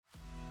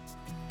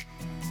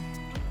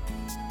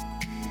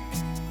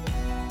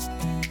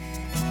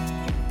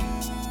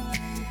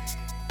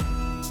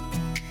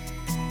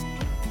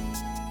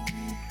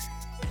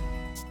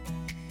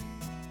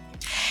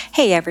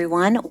Hey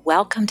everyone,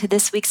 welcome to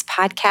this week's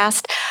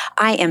podcast.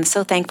 I am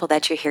so thankful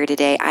that you're here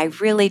today. I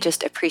really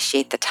just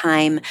appreciate the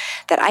time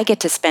that I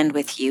get to spend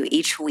with you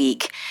each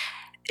week,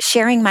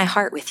 sharing my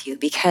heart with you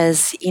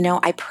because,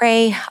 I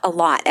pray a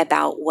lot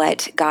about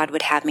what God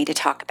would have me to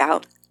talk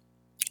about.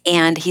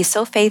 And He's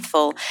so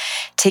faithful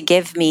to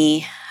give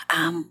me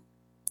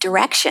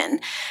direction.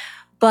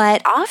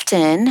 But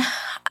often,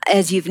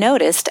 as you've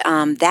noticed,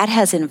 that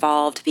has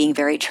involved being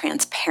very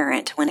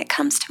transparent when it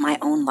comes to my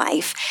own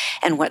life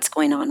and what's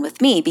going on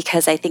with me,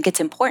 because I think it's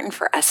important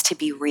for us to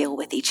be real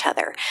with each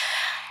other.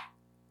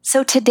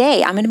 So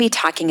today, I'm going to be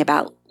talking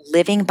about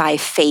living by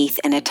faith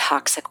in a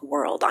toxic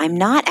world. I'm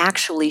not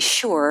actually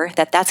sure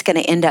that that's going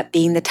to end up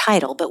being the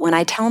title, but when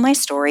I tell my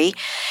story,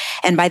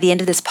 and by the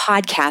end of this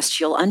podcast,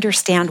 you'll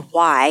understand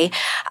why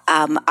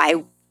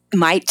I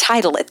might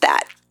title it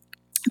that.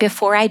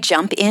 Before I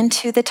jump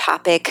into the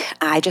topic,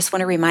 I just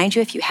want to remind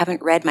you, if you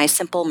haven't read my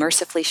simple,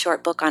 mercifully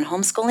short book on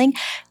homeschooling,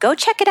 go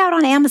check it out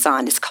on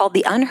Amazon. It's called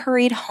The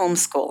Unhurried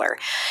Homeschooler,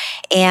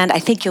 and I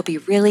think you'll be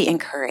really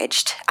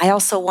encouraged. I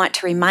also want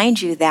to remind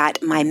you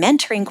that my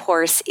mentoring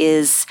course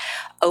is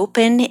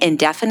open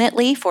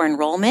indefinitely for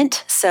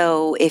enrollment.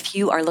 So if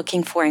you are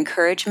looking for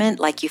encouragement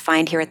like you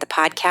find here at the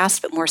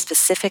podcast, but more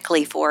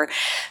specifically for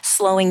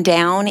slowing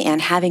down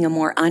and having a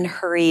more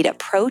unhurried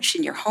approach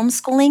in your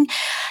homeschooling,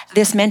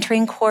 this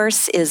mentoring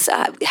course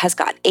has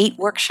got 8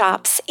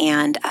 workshops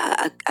and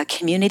a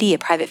community, a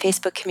private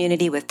Facebook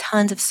community with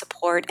tons of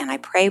support. And I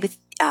pray with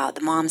the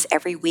moms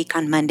every week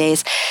on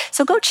Mondays.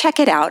 So go check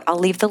it out. I'll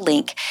leave the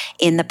link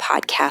in the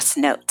podcast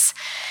notes.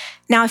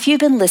 Now, if you've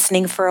been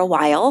listening for a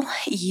while,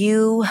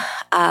 you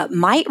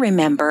might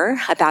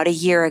remember about a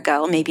year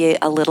ago, maybe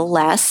a little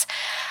less,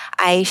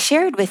 I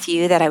shared with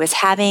you that I was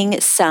having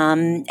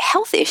some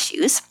health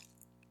issues.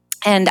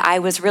 And I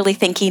was really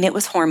thinking it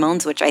was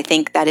hormones, which I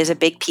think that is a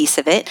big piece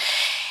of it.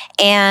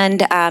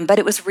 And but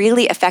it was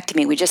really affecting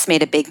me. We just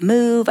made a big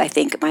move. I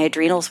think my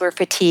adrenals were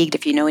fatigued.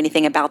 If you know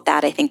anything about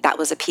that, I think that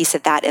was a piece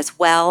of that as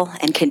well,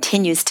 and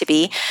continues to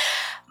be.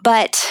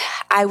 But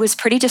I was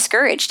pretty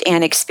discouraged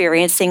and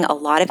experiencing a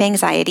lot of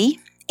anxiety.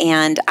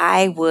 And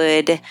I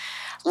would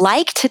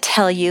like to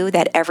tell you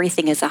that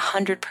everything is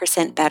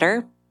 100%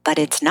 better, but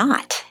it's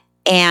not.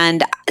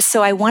 And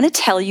so I want to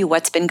tell you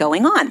what's been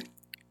going on.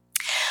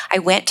 I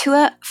went to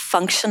a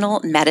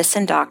functional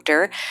medicine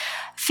doctor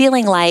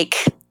feeling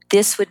like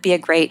this would be a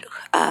great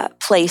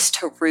place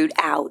to root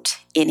out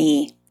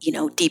any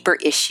deeper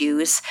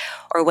issues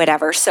or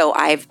whatever. So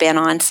I've been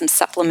on some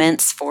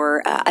supplements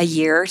for a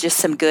year, just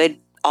some good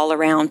all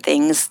around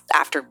things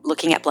after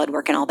looking at blood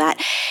work and all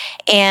that.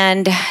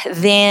 And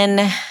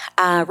then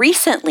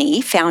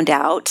recently found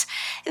out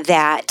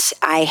that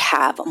I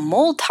have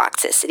mold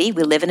toxicity.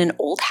 We live in an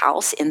old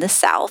house in the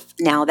South.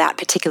 Now, that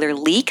particular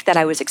leak that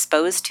I was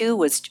exposed to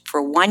was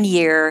for 1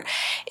 year.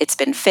 It's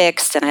been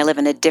fixed, and I live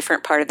in a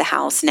different part of the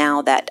house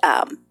now that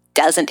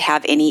doesn't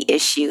have any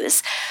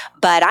issues.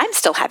 But I'm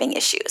still having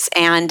issues.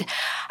 And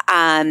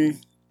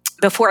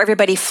before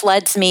everybody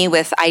floods me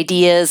with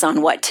ideas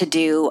on what to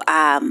do,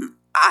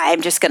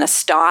 I'm just going to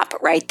stop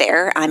right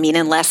there. I mean,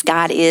 unless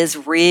God is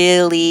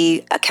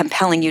really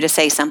compelling you to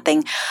say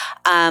something,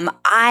 and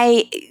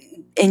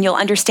you'll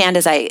understand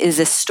as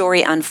this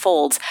story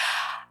unfolds,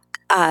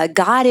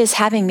 God is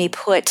having me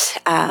put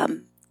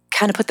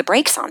the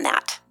brakes on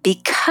that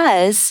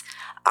because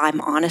I'm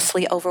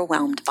honestly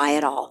overwhelmed by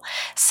it all.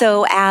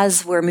 So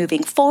as we're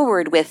moving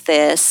forward with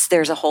this,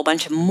 there's a whole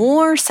bunch of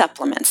more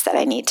supplements that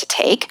I need to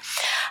take,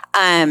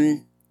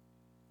 and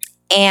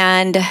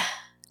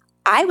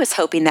I was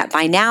hoping that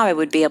by now I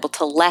would be able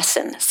to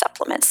lessen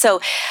supplements.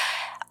 So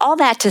all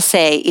that to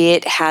say,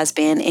 it has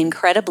been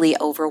incredibly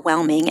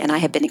overwhelming, and I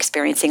have been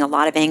experiencing a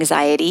lot of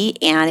anxiety,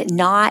 and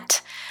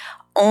not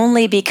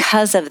only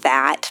because of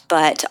that,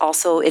 but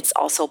also it's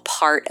also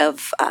part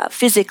of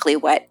physically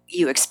what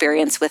you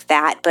experience with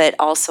that, but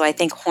also I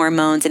think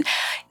hormones. And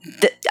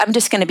I'm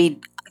just going to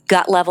be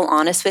gut level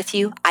honest with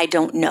you. I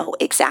don't know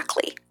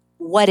exactly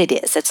what it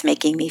is that's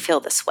making me feel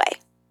this way,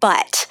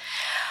 but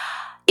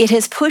it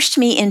has pushed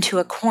me into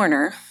a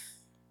corner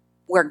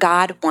where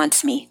God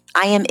wants me.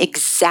 I am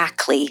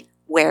exactly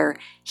where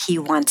He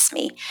wants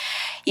me.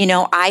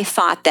 I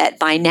thought that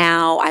by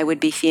now I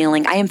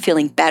am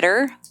feeling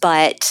better,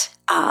 but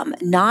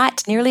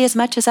not nearly as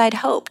much as I'd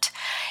hoped.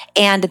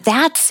 And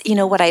that's,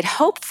 what I'd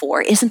hoped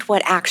for isn't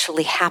what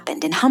actually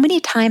happened. And how many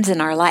times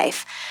in our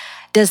life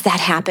does that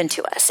happen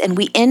to us? And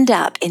we end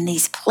up in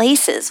these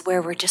places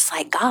where we're just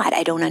like, God,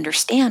 I don't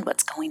understand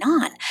what's going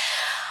on.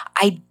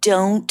 I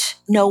don't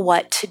know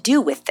what to do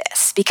with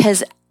this,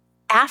 because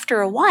after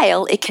a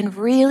while, it can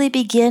really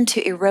begin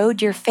to erode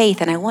your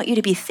faith. And I want you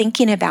to be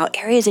thinking about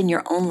areas in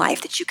your own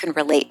life that you can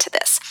relate to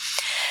this.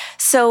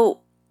 So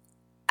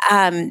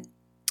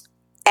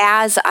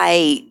as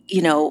I,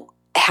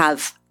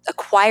 have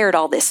acquired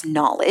all this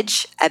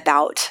knowledge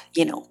about,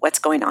 what's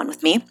going on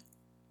with me,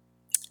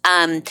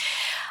 I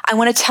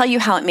want to tell you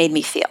how it made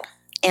me feel.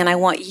 And I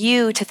want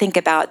you to think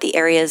about the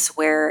areas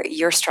where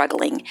you're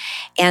struggling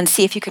and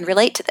see if you can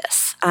relate to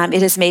this.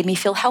 It has made me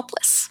feel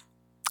helpless.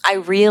 I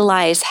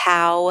realize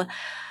how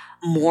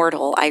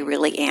mortal I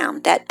really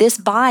am, that this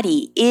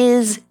body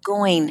is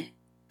going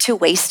to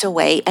waste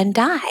away and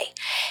die.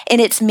 And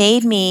it's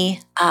made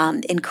me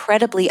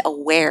incredibly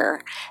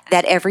aware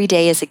that every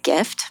day is a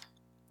gift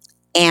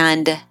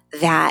and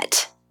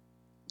that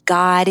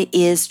God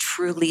is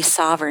truly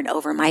sovereign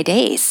over my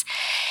days.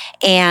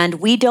 And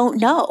we don't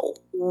know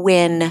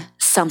when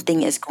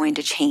something is going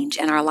to change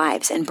in our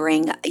lives and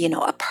bring,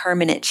 a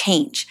permanent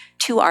change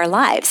to our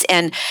lives.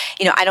 And,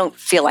 I don't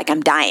feel like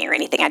I'm dying or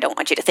anything. I don't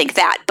want you to think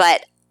that,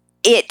 but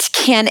it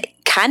can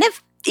kind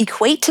of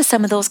equate to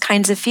some of those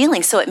kinds of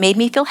feelings. So it made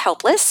me feel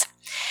helpless,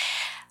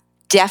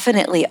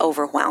 definitely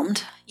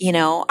overwhelmed.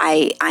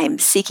 I'm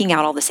seeking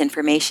out all this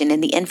information,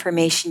 and the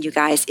information, you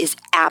guys, is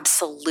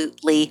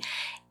absolutely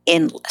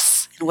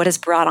endless. And what has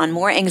brought on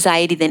more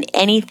anxiety than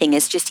anything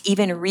is just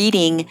even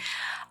reading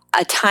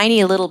a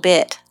tiny little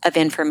bit of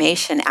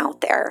information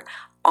out there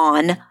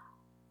on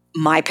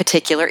my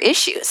particular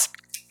issues.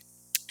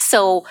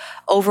 So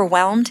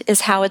overwhelmed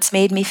is how it's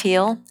made me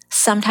feel.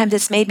 Sometimes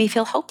it's made me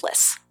feel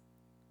hopeless.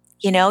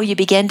 You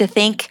begin to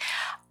think,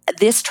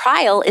 this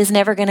trial is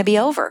never going to be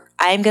over.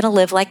 I'm going to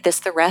live like this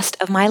the rest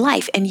of my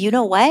life. And you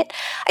know what?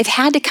 I've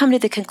had to come to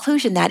the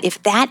conclusion that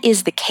if that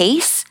is the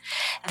case,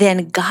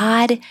 then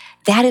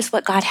that is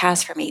what God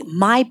has for me.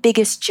 My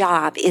biggest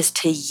job is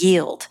to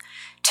yield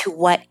to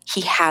what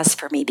He has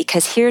for me.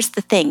 Because here's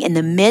the thing, in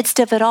the midst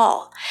of it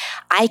all,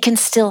 I can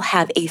still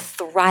have a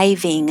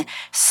thriving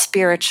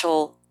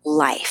spiritual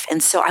life.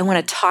 And so I want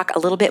to talk a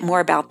little bit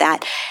more about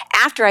that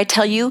after I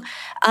tell you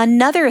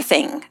another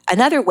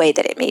way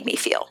that it made me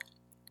feel.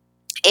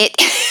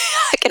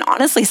 I can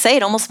honestly say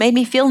it almost made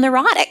me feel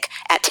neurotic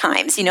at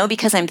times,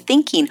 because I'm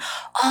thinking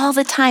all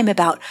the time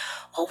about,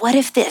 well, what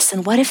if this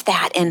and what if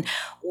that? And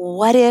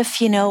what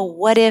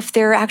if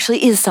there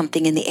actually is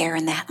something in the air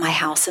in my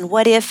house? And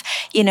what if,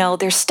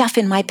 there's stuff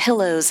in my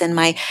pillows and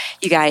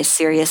you guys,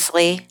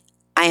 seriously,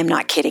 I am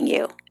not kidding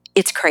you.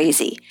 It's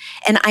crazy.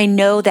 And I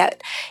know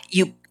that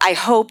I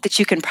hope that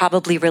you can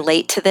probably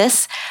relate to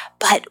this,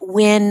 but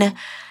when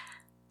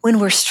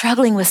we're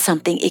struggling with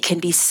something, it can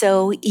be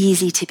so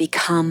easy to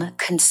become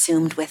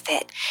consumed with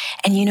it.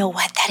 And you know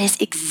what? That is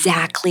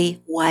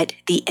exactly what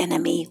the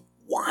enemy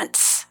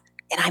wants.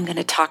 And I'm going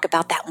to talk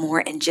about that more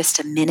in just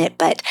a minute.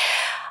 But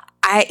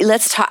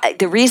let's talk.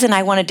 The reason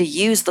I wanted to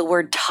use the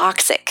word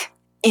toxic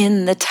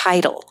in the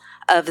title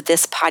of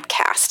this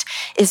podcast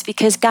is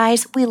because,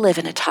 guys, we live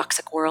in a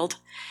toxic world,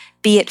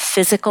 be it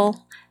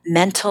physical,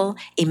 mental,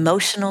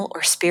 emotional,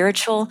 or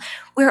spiritual.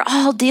 We're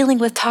all dealing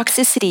with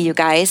toxicity, you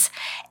guys.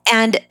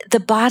 And the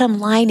bottom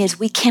line is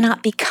we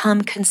cannot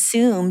become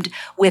consumed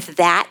with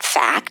that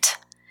fact.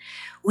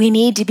 We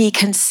need to be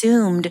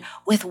consumed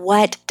with,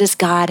 what does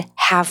God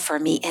have for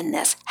me in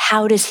this?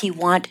 How does He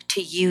want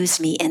to use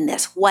me in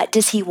this? What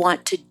does He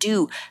want to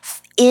do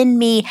in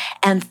me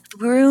and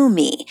through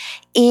me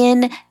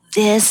in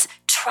this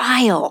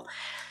trial?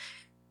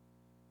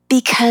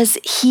 Because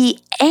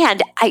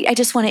I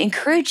just want to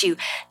encourage you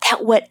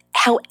that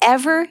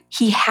however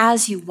He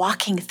has you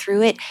walking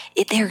through it,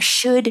 there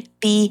should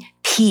be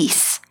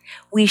peace.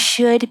 We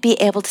should be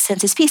able to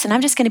sense His peace. And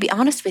I'm just going to be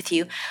honest with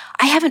you.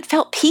 I haven't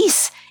felt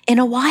peace in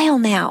a while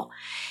now.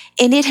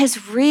 And it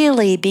has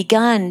really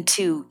begun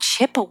to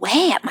chip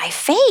away at my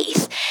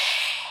faith.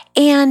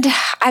 And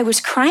I was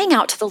crying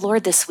out to the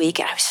Lord this week,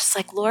 and I was just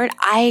like, Lord,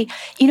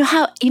 you know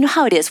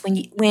how it is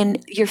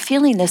when you're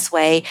feeling this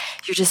way,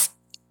 you're just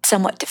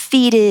somewhat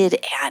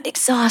defeated and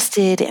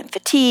exhausted and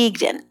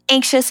fatigued and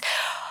anxious.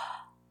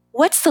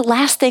 What's the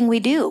last thing we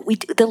do?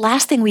 The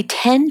last thing we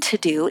tend to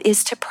do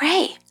is to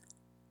pray,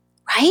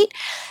 right?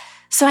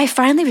 So I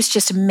finally was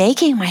just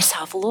making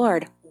myself,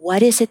 Lord,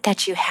 what is it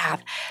that you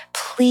have?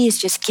 Please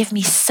just give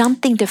me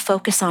something to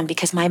focus on,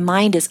 because my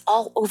mind is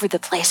all over the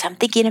place. I'm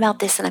thinking about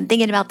this and I'm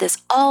thinking about this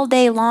all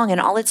day long,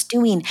 and all it's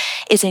doing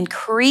is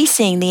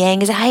increasing the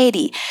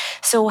anxiety.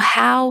 So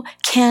how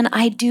can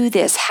I do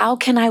this? How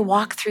can I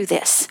walk through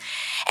this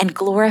and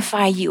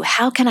glorify you?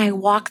 How can I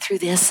walk through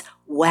this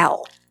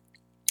well?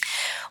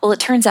 Well, it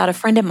turns out a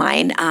friend of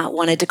mine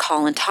wanted to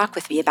call and talk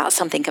with me about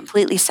something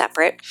completely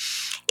separate.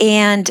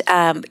 And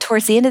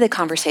towards the end of the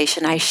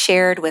conversation, I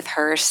shared with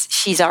her,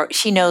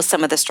 she knows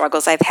some of the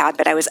struggles I've had,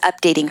 but I was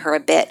updating her a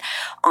bit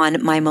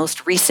on my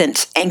most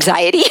recent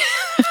anxiety.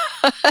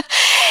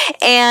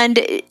 And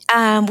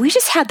we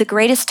just had the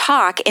greatest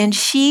talk, and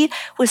she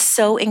was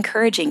so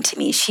encouraging to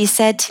me. She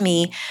said to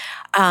me,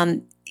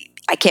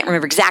 I can't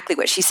remember exactly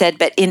what she said,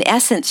 but in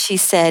essence, she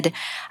said,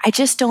 I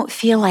just don't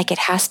feel like it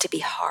has to be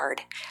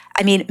hard.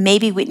 I mean,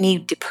 maybe we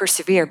need to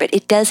persevere, but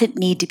it doesn't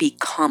need to be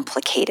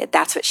complicated.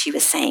 That's what she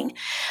was saying.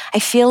 I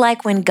feel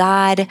like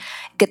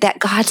that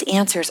God's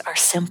answers are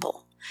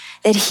simple,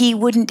 that He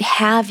wouldn't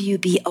have you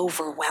be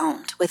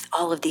overwhelmed with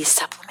all of these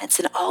supplements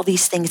and all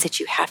these things that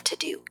you have to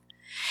do.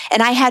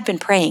 And I had been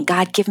praying,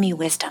 God, give me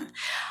wisdom.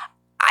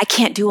 I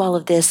can't do all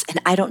of this,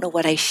 and I don't know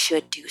what I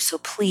should do. So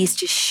please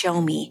just show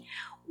me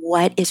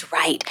what is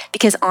right.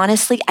 Because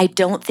honestly, I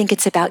don't think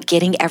it's about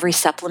getting every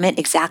supplement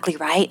exactly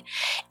right.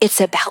 It's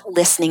about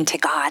listening to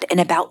God and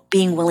about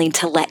being willing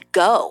to let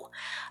go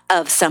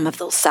of some of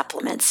those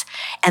supplements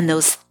and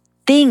those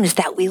things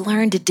that we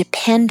learn to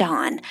depend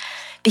on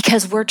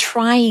because we're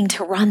trying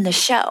to run the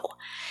show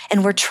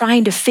and we're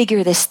trying to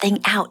figure this thing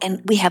out.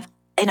 And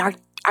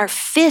our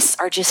fists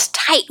are just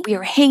tight. We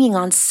are hanging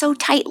on so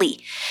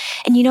tightly.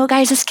 And you know,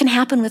 guys, this can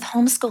happen with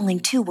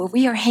homeschooling too, where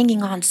we are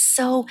hanging on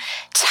so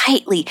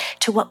tightly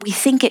to what we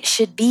think it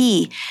should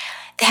be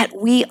that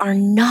we are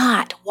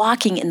not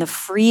walking in the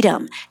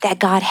freedom that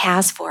God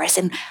has for us.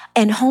 And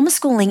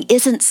homeschooling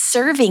isn't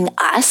serving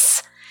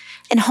us.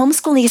 And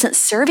homeschooling isn't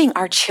serving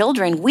our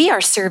children. We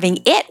are serving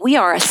it. We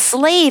are a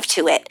slave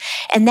to it.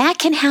 And that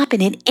can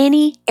happen in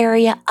any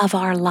area of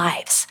our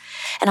lives.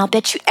 And I'll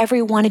bet you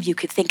every one of you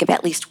could think of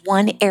at least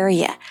one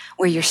area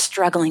where you're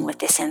struggling with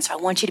this in. So I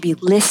want you to be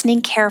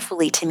listening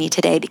carefully to me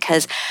today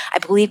because I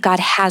believe God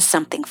has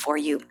something for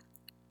you.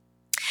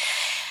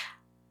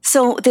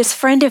 So this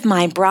friend of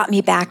mine brought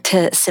me back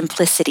to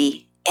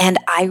simplicity, and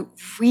I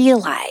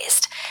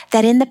realized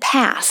that in the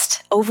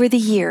past, over the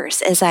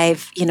years, as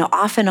I've,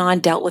 off and on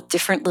dealt with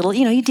different little,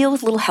 you deal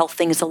with little health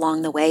things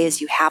along the way as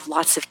you have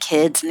lots of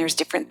kids and there's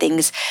different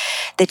things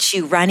that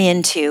you run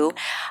into.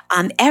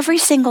 Every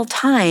single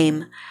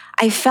time,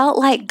 I felt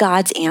like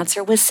God's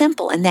answer was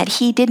simple and that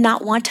He did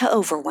not want to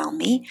overwhelm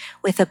me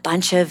with a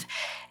bunch of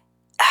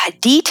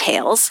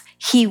details.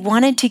 He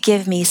wanted to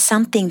give me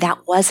something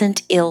that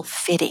wasn't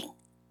ill-fitting.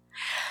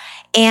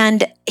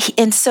 And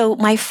so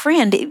my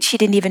friend, she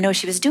didn't even know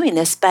she was doing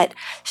this, but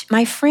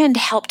my friend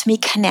helped me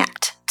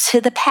connect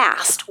to the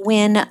past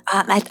when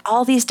at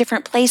all these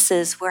different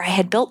places where I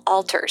had built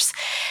altars,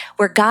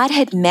 where God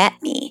had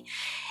met me.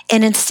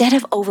 And instead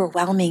of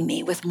overwhelming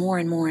me with more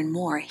and more and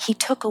more, He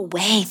took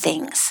away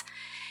things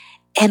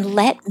and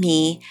let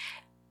me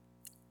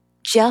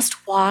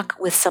just walk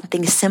with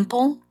something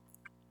simple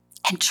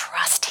and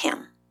trust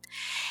Him.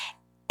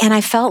 And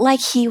I felt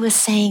like He was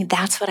saying,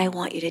 that's what I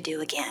want you to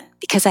do again,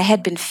 because I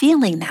had been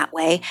feeling that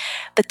way,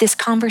 but this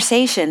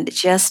conversation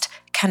just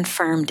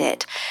confirmed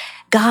it.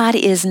 God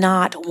is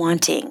not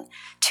wanting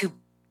to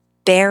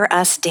bear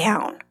us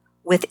down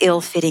with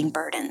ill-fitting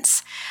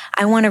burdens.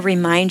 I want to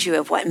remind you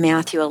of what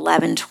Matthew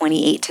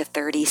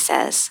 11:28-30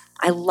 says.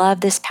 I love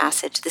this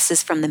passage. This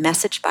is from the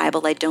Message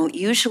Bible. I don't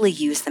usually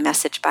use the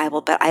Message Bible,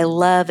 but I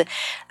love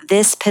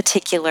this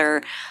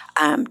particular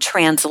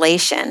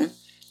translation.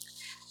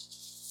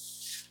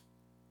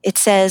 It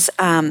says,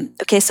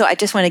 so I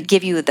just want to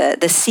give you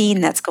the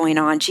scene that's going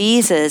on.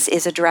 Jesus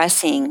is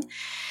addressing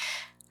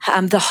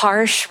the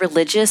harsh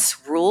religious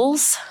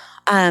rules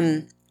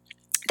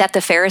that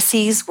the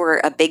Pharisees were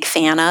a big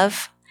fan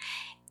of.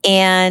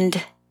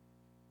 And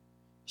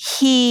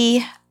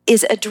He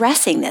is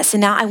addressing this.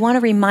 And now I want to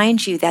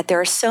remind you that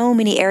there are so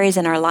many areas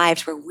in our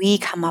lives where we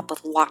come up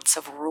with lots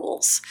of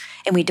rules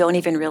and we don't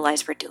even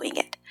realize we're doing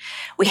it.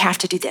 We have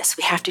to do this.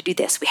 We have to do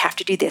this. We have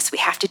to do this. We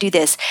have to do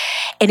this.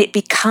 And it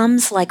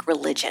becomes like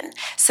religion.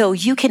 So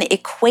you can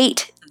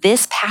equate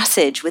this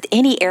passage with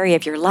any area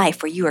of your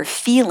life where you are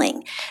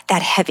feeling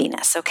that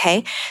heaviness,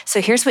 okay?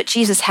 So here's what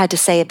Jesus had to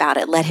say about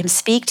it. Let Him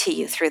speak to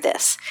you through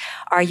this.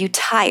 Are you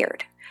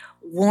tired,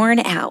 worn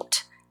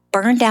out,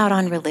 burned out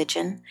on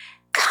religion?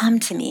 Come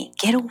to me,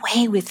 get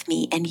away with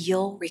me, and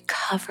you'll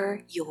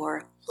recover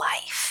your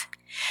life.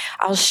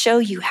 I'll show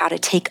you how to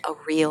take a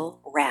real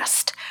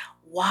rest.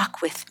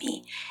 Walk with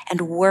me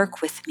and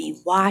work with me.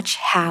 Watch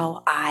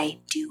how I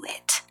do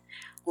it.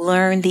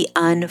 Learn the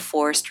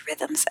unforced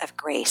rhythms of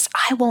grace.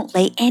 I won't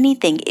lay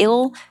anything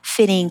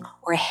ill-fitting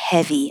or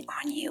heavy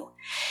on you.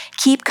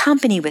 Keep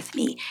company with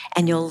me,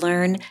 and you'll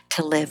learn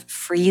to live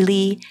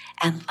freely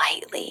and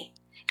lightly.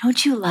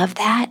 Don't you love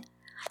that?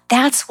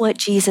 That's what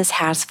Jesus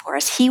has for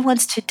us. He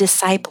wants to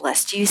disciple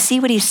us. Do you see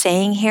what He's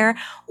saying here?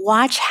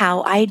 Watch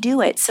how I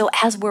do it. So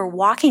as we're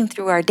walking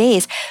through our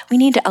days, we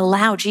need to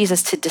allow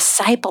Jesus to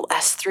disciple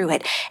us through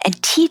it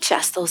and teach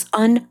us those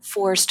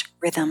unforced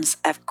rhythms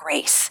of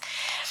grace.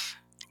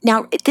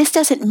 Now, this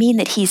doesn't mean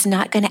that He's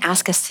not going to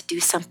ask us to do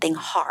something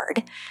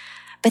hard,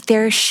 but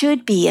there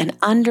should be an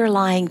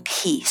underlying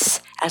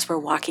peace as we're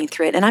walking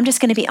through it. And I'm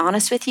just going to be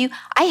honest with you,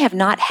 I have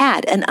not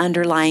had an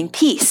underlying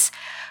peace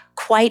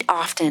quite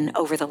often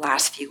over the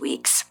last few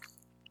weeks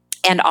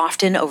and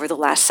often over the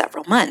last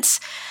several months.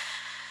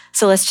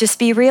 So let's just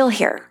be real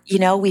here.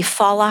 We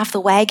fall off the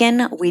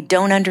wagon. We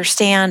don't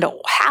understand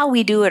how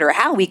we do it or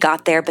how we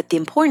got there. But the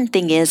important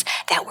thing is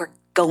that we're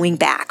going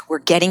back. We're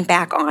getting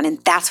back on. And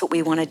that's what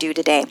we want to do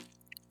today.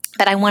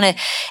 But I want to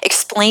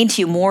explain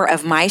to you more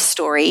of my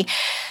story.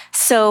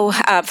 So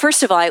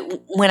first of all,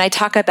 when I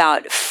talk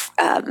about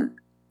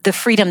the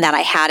freedom that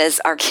I had as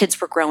our kids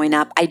were growing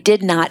up, I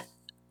did not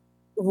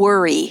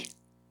worry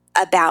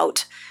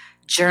about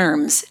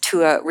germs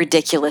to a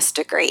ridiculous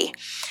degree.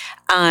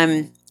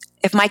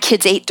 If my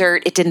kids ate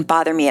dirt, it didn't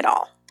bother me at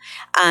all.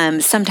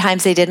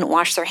 Sometimes they didn't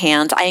wash their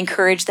hands. I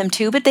encouraged them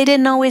to, but they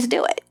didn't always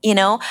do it.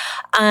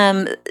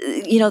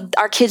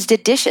 Our kids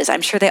did dishes.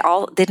 I'm sure they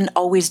all didn't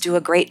always do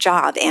a great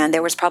job, and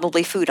there was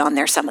probably food on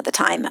there some of the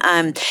time.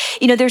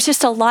 There's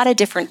just a lot of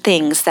different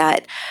things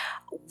that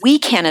we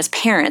can, as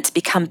parents,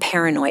 become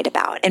paranoid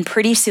about, and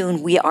pretty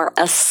soon we are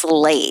a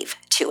slave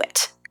to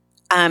it.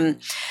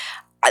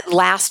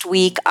 Last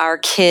week, our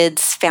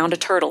kids found a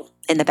turtle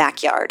in the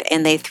backyard,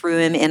 and they threw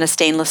him in a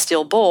stainless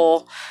steel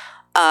bowl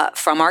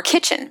from our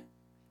kitchen.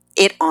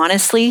 It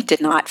honestly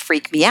did not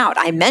freak me out.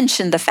 I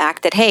mentioned the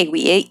fact that, hey,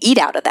 we eat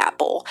out of that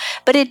bowl,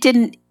 but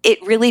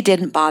it really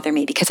didn't bother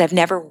me because I've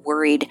never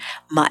worried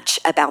much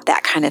about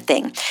that kind of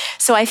thing.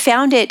 So I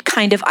found it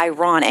kind of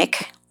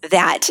ironic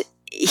that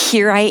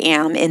here I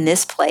am in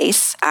this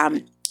place.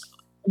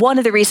 One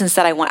of the reasons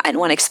that I want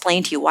to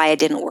explain to you why I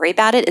didn't worry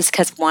about it is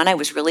because, one, I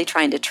was really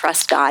trying to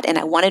trust God, and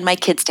I wanted my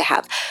kids to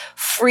have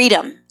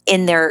freedom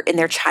in their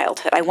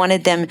childhood. I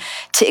wanted them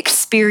to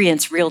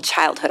experience real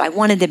childhood. I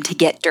wanted them to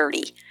get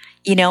dirty.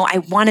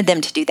 I wanted them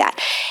to do that.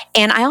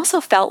 And I also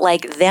felt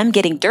like them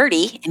getting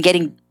dirty and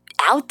getting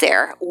out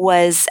there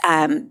was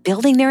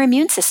building their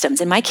immune systems.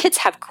 And my kids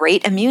have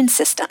great immune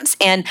systems.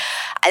 And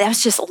that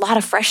was just a lot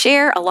of fresh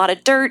air, a lot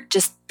of dirt,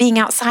 just being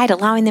outside,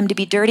 allowing them to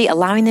be dirty,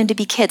 allowing them to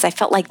be kids. I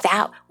felt like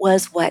that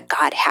was what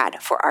God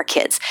had for our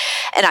kids.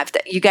 And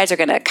you guys are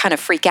going to kind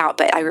of freak out,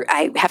 but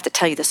I have to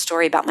tell you the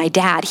story about my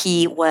dad.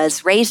 He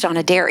was raised on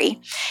a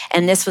dairy.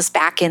 And this was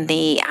back in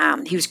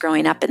he was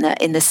growing up in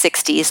the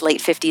 60s,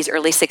 late 50s,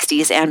 early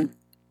 60s. And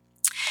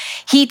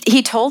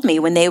he told me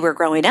when they were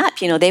growing up,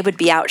 they would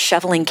be out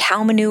shoveling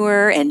cow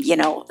manure and,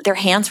 their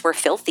hands were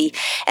filthy.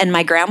 And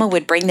my grandma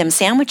would bring them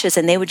sandwiches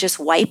and they would just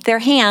wipe their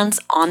hands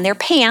on their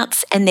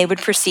pants and they would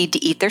proceed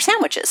to eat their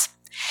sandwiches.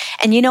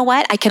 And you know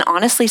what? I can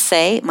honestly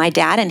say my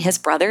dad and his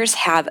brothers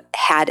have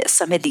had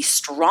some of the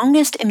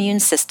strongest immune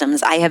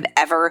systems I have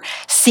ever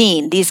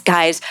seen. These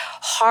guys,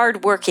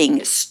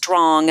 hardworking,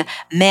 strong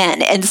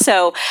men. And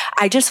so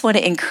I just want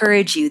to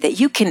encourage you that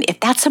you can, if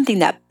that's something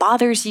that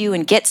bothers you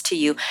and gets to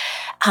you,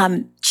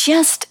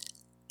 just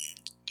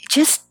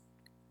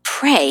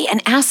pray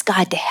and ask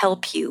God to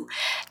help you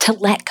to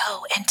let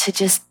go and to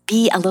just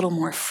be a little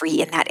more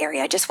free in that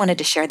area. I just wanted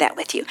to share that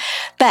with you.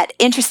 But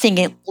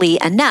interestingly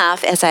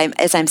enough, as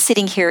I'm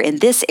sitting here in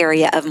this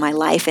area of my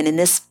life and in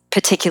this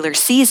particular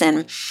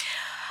season,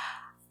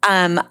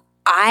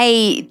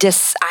 I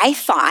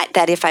thought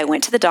that if I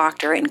went to the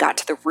doctor and got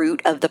to the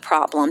root of the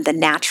problem, the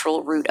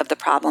natural root of the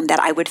problem, that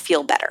I would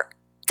feel better,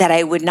 that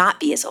I would not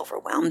be as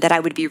overwhelmed, that I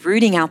would be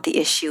rooting out the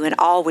issue and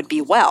all would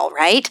be well,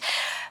 right?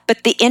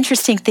 But the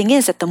interesting thing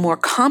is that the more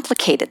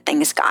complicated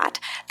things got,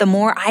 the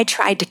more I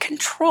tried to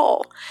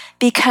control,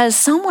 because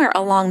somewhere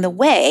along the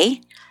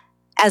way,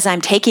 as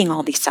I'm taking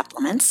all these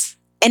supplements,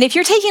 and if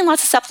you're taking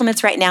lots of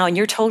supplements right now and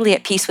you're totally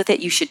at peace with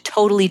it, you should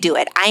totally do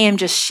it. I am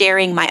just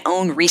sharing my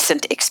own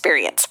recent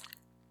experience.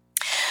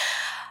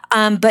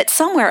 But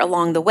somewhere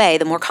along the way,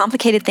 the more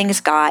complicated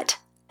things got,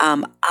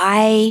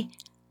 I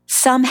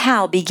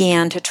somehow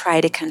began to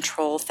try to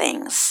control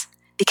things.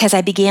 Because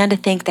I began to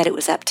think that it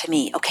was up to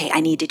me. Okay,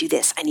 I need to do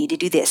this. I need to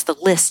do this. The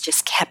list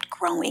just kept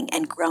growing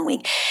and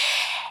growing.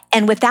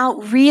 And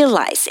without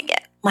realizing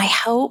it, my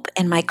hope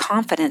and my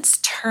confidence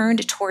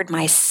turned toward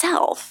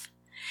myself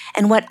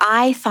and what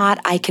I thought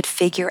I could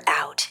figure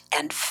out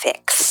and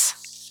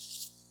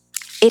fix.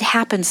 It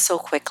happened so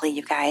quickly,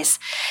 you guys.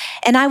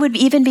 And I would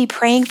even be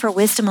praying for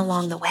wisdom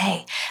along the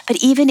way. But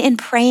even in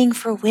praying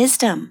for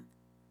wisdom,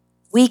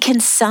 we can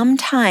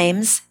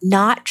sometimes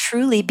not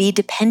truly be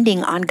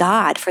depending on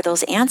God for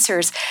those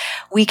answers.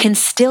 We can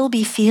still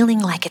be feeling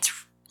like it's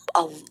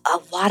a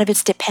lot of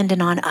it's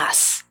dependent on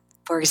us.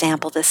 For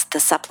example, the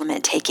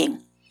supplement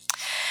taking.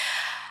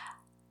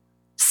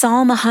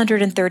 Psalm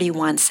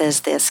 131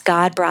 says this.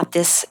 God brought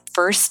this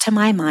verse to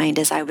my mind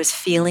as I was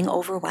feeling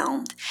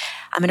overwhelmed.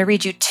 I'm going to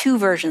read you two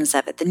versions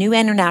of it. The New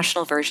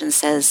International Version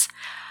says,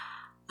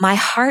 "My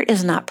heart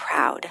is not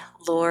proud,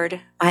 Lord,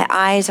 my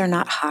eyes are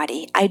not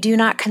haughty. I do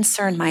not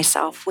concern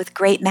myself with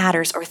great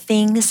matters or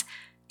things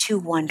too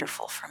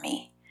wonderful for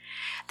me."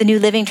 The New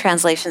Living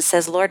Translation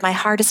says, "Lord, my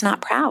heart is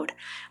not proud.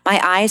 My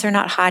eyes are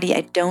not haughty.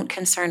 I don't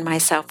concern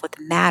myself with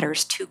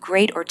matters too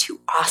great or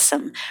too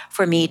awesome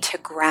for me to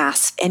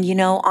grasp." And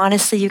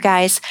honestly, you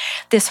guys,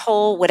 this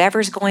whole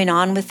whatever's going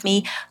on with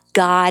me,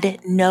 God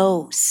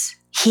knows.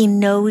 He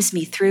knows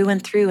me through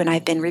and through, and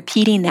I've been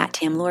repeating that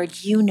to him.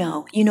 Lord, you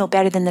know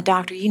better than the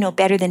doctor. You know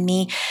better than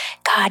me.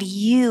 God,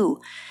 you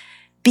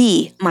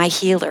be my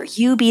healer.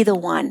 You be the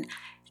one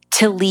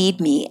to lead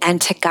me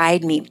and to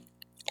guide me,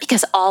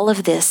 because all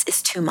of this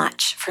is too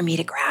much for me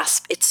to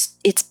grasp.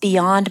 It's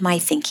beyond my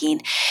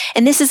thinking.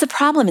 And this is a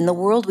problem in the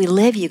world we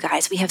live, you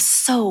guys. We have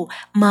so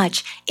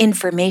much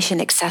information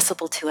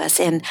accessible to us,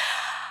 and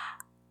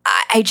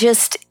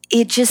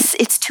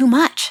it's too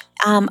much.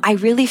 I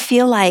really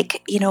feel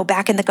like,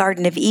 back in the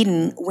Garden of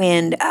Eden,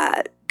 when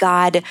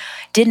God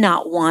did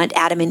not want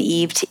Adam and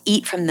Eve to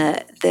eat from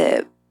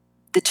the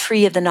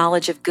tree of the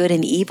knowledge of good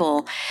and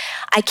evil,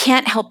 I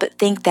can't help but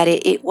think that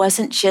it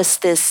wasn't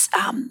just this,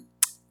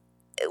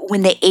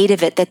 when they ate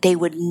of it, that they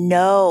would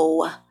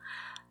know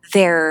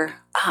their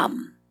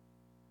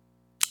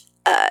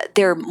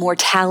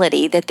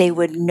mortality, that they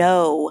would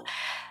know,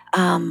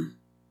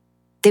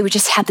 they would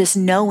just have this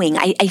knowing.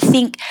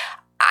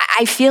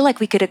 I feel like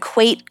we could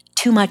equate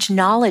too much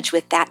knowledge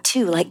with that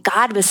too. Like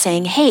God was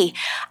saying, hey,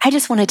 I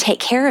just want to take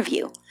care of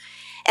you.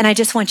 And I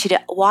just want you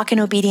to walk in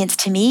obedience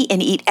to me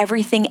and eat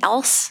everything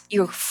else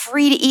you're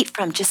free to eat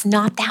from, just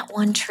not that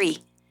one tree.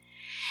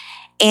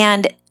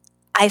 And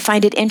I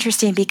find it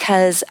interesting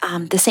because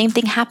the same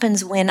thing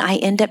happens when I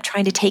end up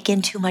trying to take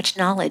in too much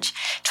knowledge,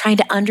 trying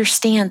to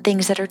understand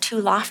things that are too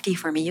lofty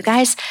for me. You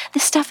guys,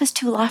 this stuff is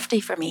too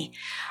lofty for me.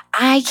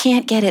 I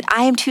can't get it.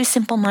 I am too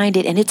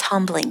simple-minded, and it's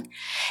humbling.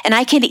 And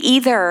I can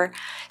either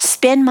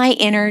spend my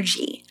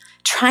energy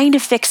trying to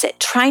fix it,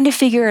 trying to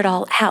figure it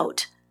all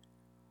out,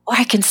 or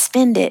I can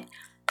spend it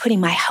putting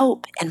my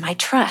hope and my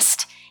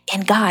trust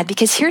in God.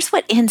 Because here's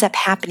what ends up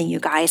happening, you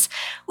guys.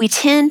 We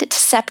tend to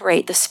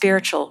separate the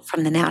spiritual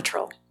from the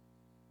natural.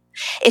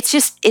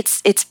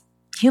 It's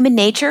human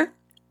nature.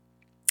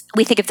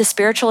 We think of the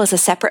spiritual as a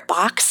separate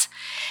box,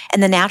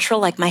 and the natural,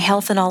 like my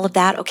health and all of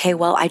that. Okay,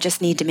 well, I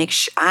need to make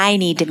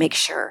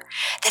sure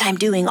that I'm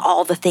doing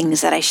all the things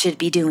that I should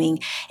be doing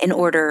in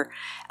order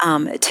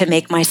to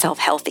make myself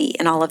healthy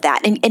and all of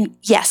that. And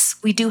yes,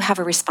 we do have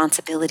a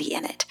responsibility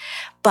in it.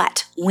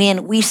 But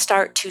when we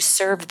start to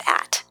serve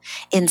that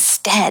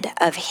instead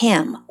of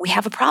Him, we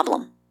have a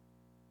problem.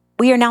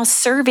 We are now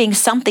serving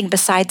something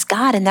besides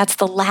God, and that's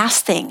the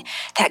last thing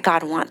that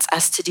God wants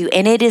us to do.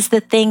 And it is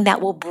the thing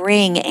that will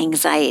bring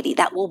anxiety,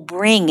 that will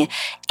bring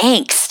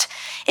angst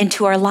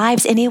into our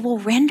lives, and it will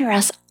render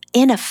us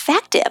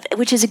ineffective,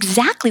 which is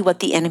exactly what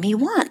the enemy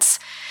wants.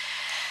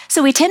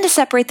 So we tend to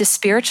separate the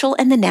spiritual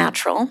and the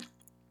natural,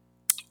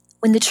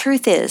 when the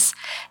truth is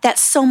that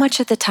so much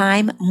of the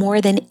time, more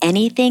than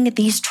anything,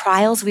 these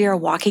trials we are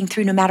walking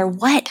through, no matter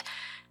what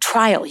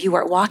trial you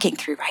are walking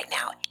through right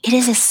now, it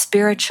is a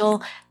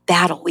spiritual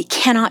battle. We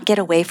cannot get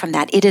away from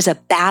that. It is a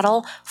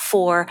battle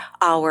for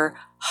our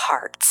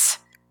hearts.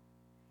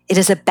 It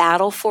is a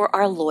battle for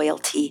our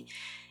loyalty.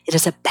 It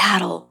is a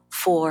battle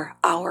for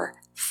our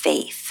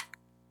faith.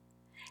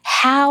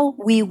 How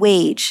we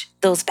wage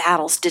those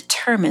battles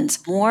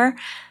determines more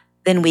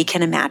than we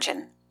can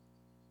imagine.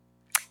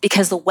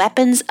 Because the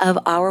weapons of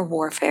our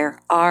warfare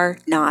are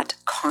not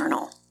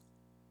carnal.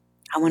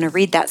 I want to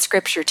read that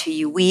scripture to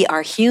you. We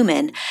are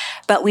human,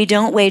 but we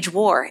don't wage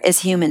war as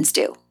humans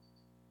do.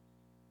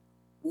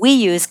 We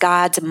use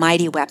God's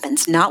mighty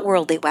weapons, not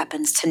worldly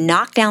weapons, to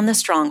knock down the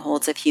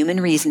strongholds of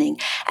human reasoning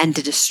and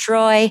to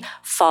destroy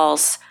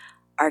false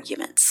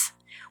arguments.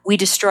 We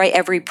destroy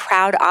every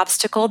proud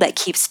obstacle that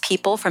keeps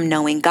people from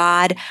knowing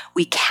God.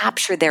 We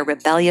capture their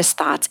rebellious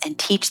thoughts and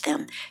teach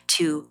them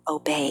to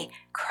obey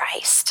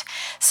Christ.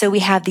 So we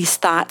have these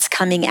thoughts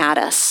coming at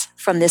us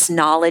from this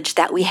knowledge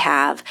that we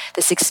have,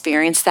 this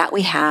experience that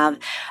we have,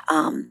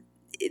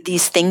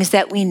 these things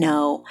that we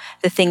know,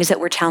 the things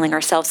that we're telling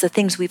ourselves, the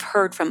things we've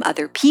heard from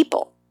other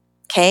people,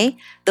 okay?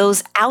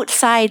 Those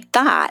outside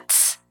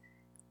thoughts,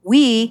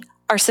 we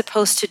are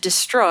supposed to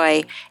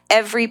destroy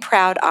every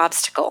proud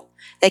obstacle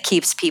that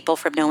keeps people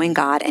from knowing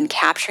God and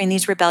capturing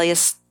these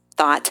rebellious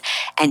thoughts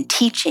and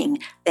teaching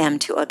them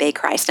to obey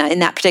Christ. Now, in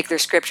that particular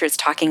scripture, it's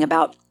talking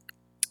about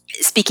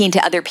speaking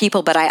to other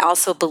people, but I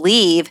also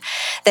believe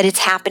that it's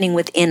happening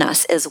within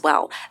us as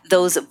well.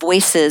 Those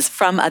voices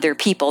from other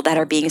people that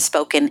are being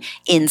spoken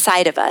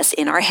inside of us,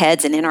 in our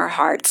heads and in our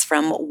hearts,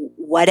 from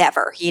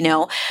whatever,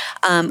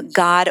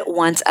 God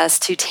wants us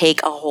to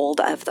take a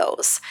hold of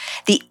those.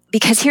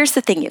 Because here's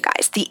the thing, you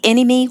guys, the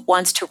enemy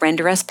wants to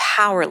render us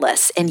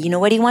powerless. And you know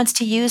what he wants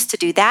to use to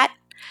do that?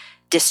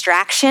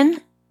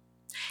 Distraction,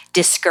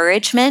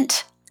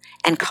 discouragement,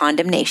 and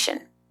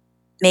condemnation.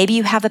 Maybe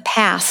you have a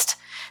past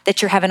that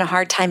you're having a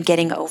hard time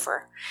getting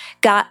over.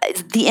 God,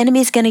 the enemy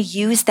is going to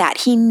use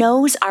that. He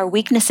knows our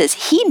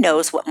weaknesses. He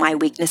knows what my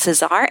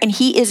weaknesses are, and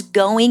he is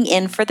going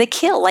in for the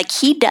kill. Like,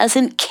 he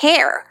doesn't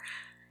care.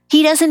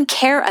 He doesn't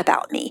care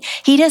about me.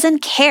 He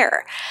doesn't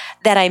care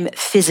that I'm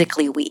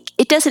physically weak.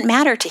 It doesn't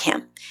matter to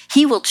him.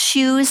 He will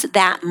choose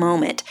that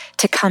moment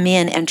to come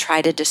in and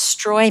try to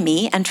destroy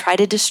me and try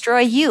to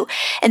destroy you.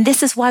 And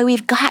this is why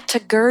we've got to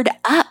gird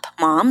up,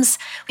 moms.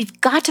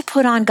 We've got to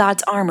put on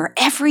God's armor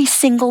every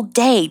single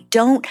day.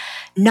 Don't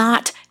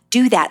not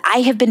do that. I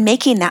have been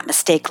making that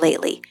mistake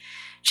lately.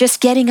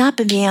 Just getting up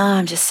and being,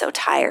 I'm just so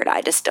tired.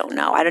 I just don't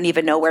know. I don't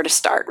even know where to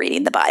start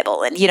reading the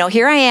Bible. And,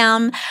 here I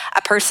am,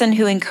 a person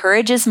who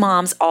encourages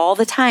moms all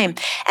the time.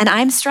 And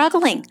I'm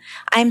struggling.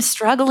 I'm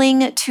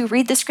struggling to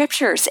read the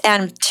scriptures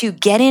and to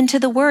get into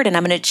the word. And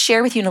I'm going to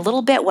share with you in a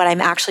little bit what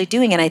I'm actually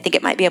doing. And I think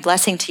it might be a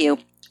blessing to you.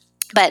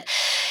 But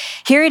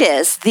here it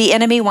is. The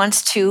enemy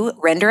wants to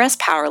render us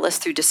powerless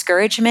through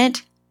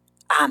discouragement,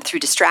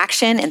 through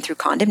distraction, and through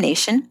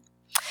condemnation.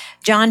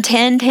 John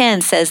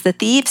 10:10 says the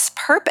thief's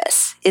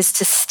purpose is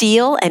to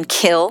steal and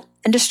kill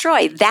and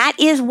destroy. That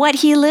is what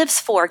he lives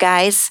for,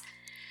 guys.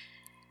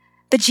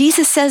 But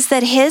Jesus says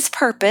that his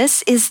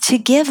purpose is to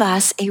give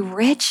us a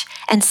rich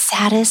and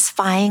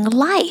satisfying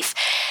life.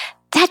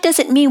 That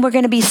doesn't mean we're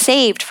going to be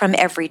saved from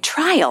every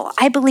trial.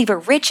 I believe a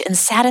rich and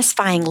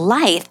satisfying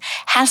life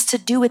has to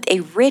do with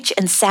a rich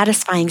and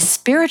satisfying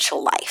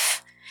spiritual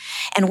life.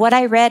 And what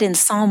I read in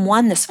Psalm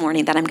 1 this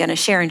morning that I'm going to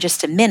share in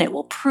just a minute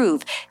will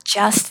prove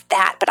just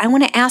that. But I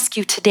want to ask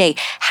you today,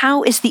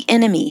 how is the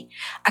enemy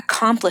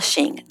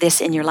accomplishing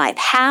this in your life?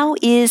 How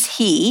is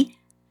he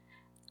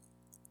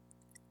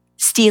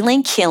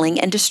stealing, killing,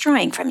 and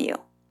destroying from you?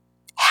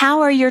 How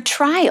are your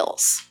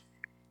trials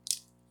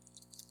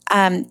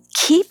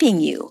keeping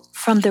you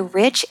from the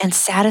rich and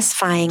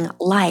satisfying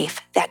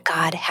life that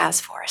God has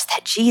for us,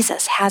 that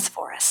Jesus has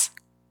for us?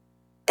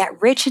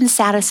 That rich and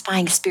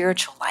satisfying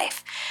spiritual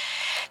life.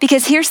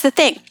 Because here's the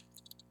thing.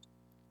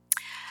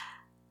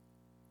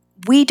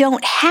 We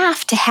don't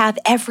have to have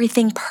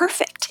everything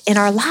perfect in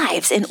our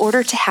lives in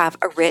order to have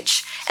a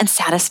rich and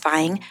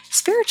satisfying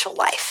spiritual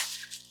life.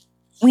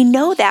 We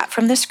know that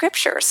from the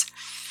scriptures.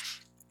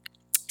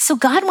 So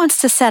God wants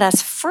to set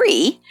us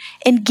free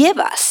and give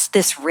us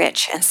this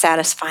rich and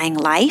satisfying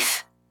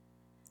life.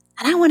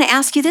 And I want to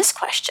ask you this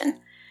question.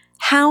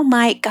 How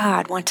might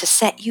God want to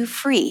set you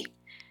free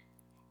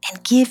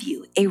and give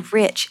you a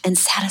rich and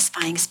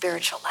satisfying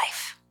spiritual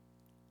life?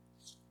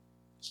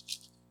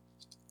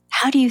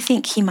 How do you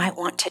think he might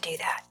want to do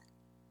that?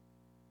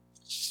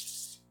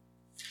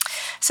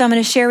 So I'm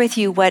going to share with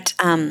you what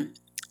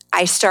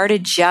I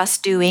started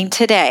just doing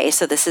today.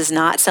 So this is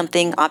not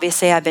something,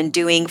 obviously, I've been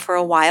doing for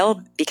a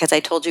while because I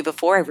told you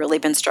before, I've really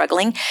been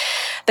struggling.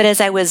 But as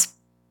I was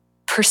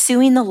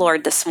pursuing the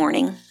Lord this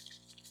morning,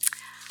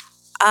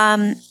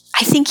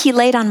 I think he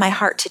laid on my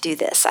heart to do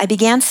this. I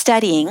began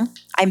studying.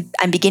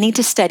 I'm beginning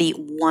to study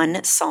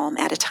one psalm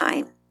at a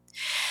time.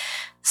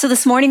 So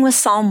this morning was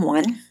Psalm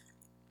 1.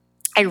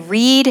 I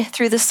read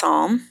through the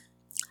psalm.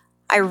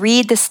 I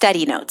read the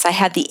study notes. I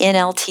have the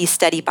NLT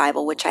Study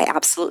Bible, which I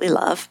absolutely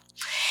love.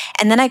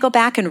 And then I go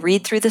back and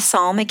read through the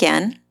psalm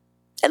again.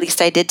 At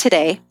least I did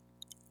today.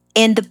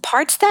 And the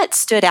parts that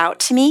stood out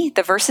to me,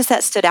 the verses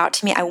that stood out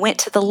to me, I went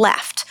to the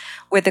left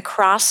where the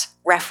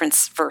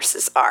cross-reference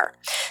verses are.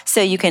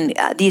 So you can,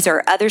 these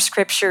are other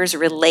scriptures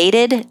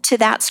related to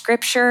that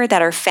scripture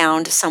that are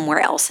found somewhere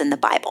else in the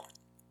Bible.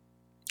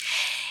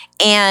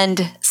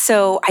 And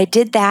so I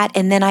did that,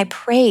 and then I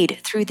prayed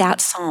through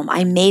that psalm.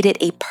 I made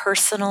it a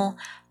personal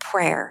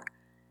prayer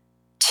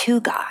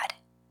to God.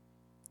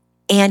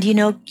 And you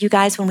know, you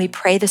guys, when we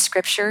pray the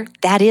scripture,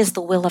 that is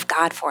the will of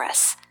God for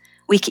us.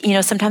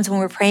 Sometimes when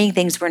we're praying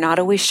things, we're not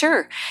always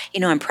sure.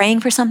 I'm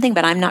praying for something,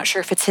 but I'm not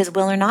sure if it's his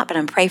will or not, but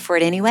I'm praying for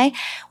it anyway.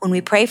 When we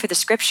pray for the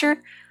scripture,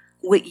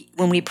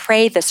 when we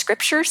pray the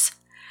scriptures,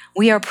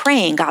 we are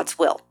praying God's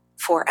will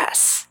for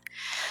us.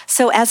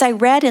 So as I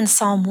read in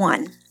Psalm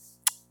 1,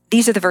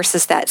 these are the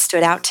verses that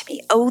stood out to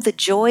me. Oh, the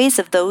joys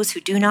of those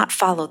who do not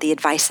follow the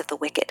advice of the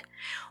wicked,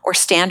 or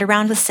stand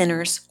around with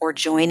sinners, or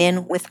join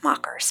in with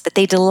mockers. But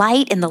they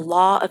delight in the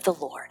law of the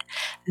Lord,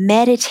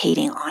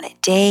 meditating on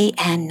it day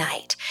and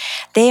night.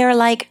 They are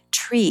like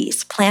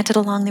trees planted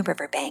along the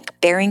riverbank,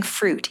 bearing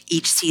fruit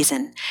each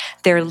season.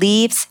 Their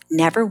leaves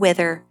never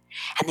wither,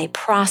 and they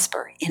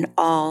prosper in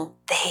all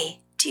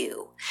they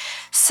do.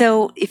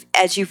 So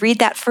as you read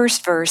that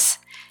first verse,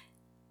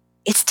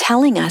 it's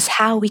telling us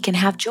how we can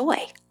have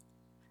joy.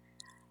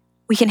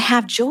 We can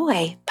have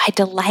joy by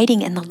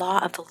delighting in the law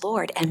of the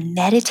Lord and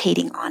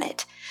meditating on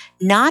it,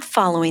 not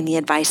following the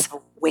advice of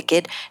the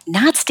wicked,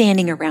 not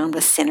standing around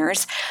with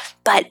sinners,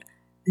 but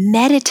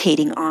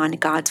meditating on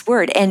God's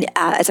word. And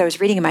as I was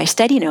reading in my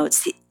study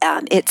notes,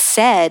 it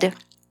said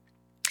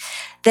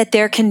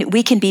that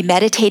we can be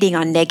meditating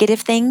on negative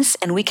things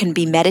and we can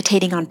be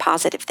meditating on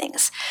positive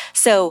things.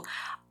 So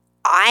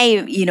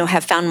I,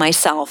 have found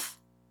myself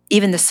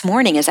even this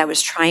morning as I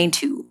was trying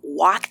to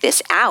walk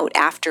this out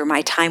after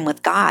my time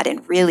with God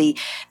and really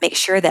make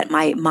sure that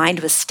my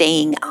mind was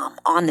staying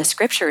on the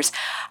scriptures,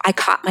 I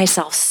caught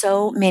myself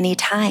so many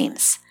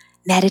times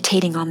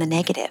meditating on the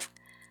negative.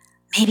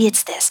 Maybe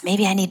it's this.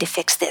 Maybe I need to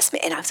fix this.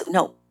 And I was like,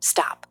 no,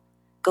 stop.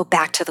 Go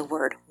back to the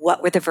word.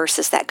 What were the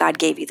verses that God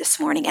gave you this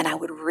morning? And I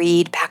would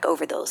read back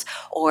over those.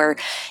 Or,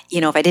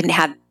 if I didn't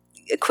have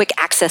quick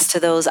access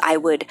to those, I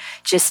would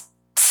just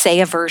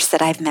say a verse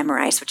that I've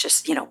memorized, which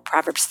is,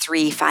 Proverbs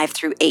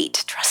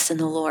 3:5-8. Trust in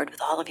the Lord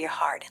with all of your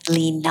heart and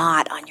lean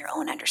not on your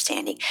own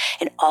understanding.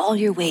 In all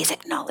your ways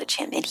acknowledge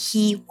him, and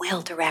he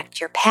will direct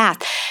your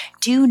path.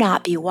 Do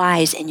not be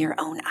wise in your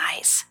own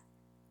eyes.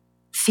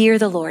 Fear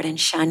the Lord and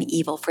shun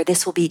evil, for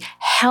this will be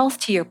health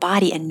to your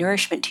body and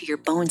nourishment to your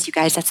bones. You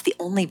guys, that's the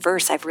only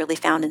verse I've really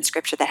found in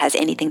scripture that has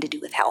anything to do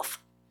with health.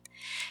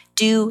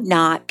 Do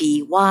not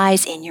be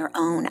wise in your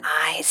own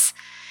eyes.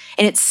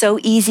 And it's so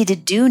easy to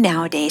do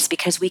nowadays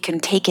because we can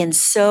take in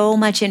so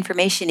much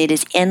information. It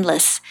is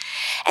endless.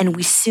 And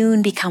we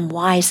soon become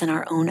wise in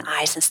our own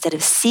eyes instead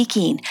of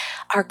seeking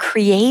our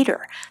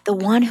Creator, the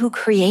one who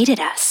created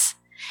us,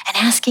 and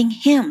asking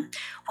him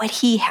what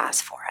he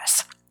has for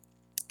us.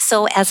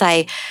 So as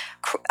I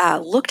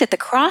looked at the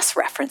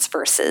cross-reference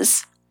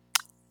verses,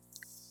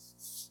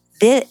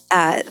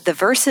 the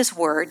verses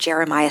were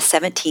Jeremiah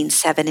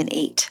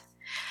 17:7-8.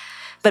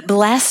 But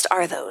blessed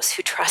are those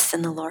who trust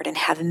in the Lord and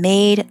have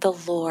made the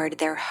Lord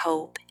their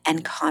hope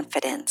and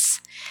confidence.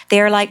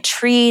 They are like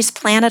trees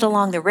planted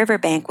along the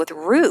riverbank with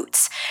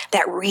roots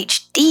that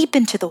reach deep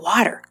into the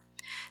water.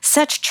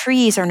 Such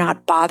trees are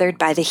not bothered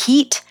by the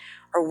heat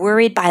or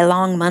worried by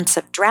long months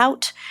of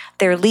drought.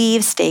 Their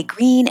leaves stay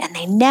green and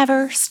they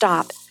never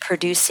stop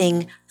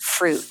producing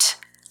fruit.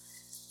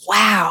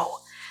 Wow.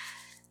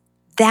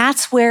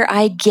 That's where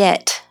I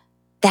get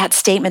that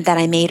statement that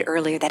I made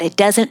earlier, that it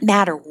doesn't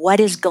matter what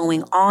is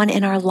going on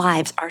in our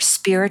lives, our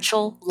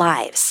spiritual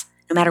lives,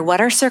 no matter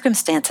what our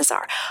circumstances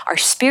are, our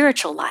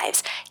spiritual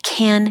lives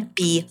can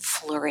be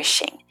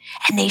flourishing.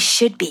 And they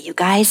should be, you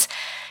guys.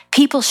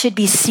 People should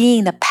be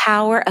seeing the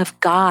power of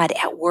God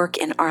at work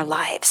in our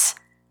lives.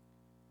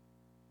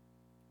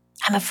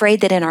 I'm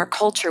afraid that in our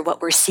culture,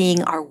 what we're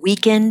seeing are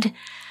weakened,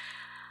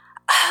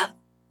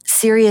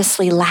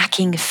 seriously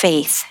lacking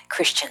faith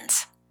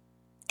Christians.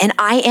 And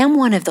I am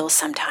one of those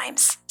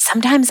sometimes.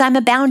 Sometimes I'm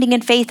abounding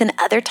in faith and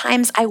other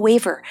times I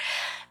waver.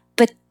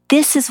 But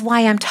this is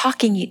why I'm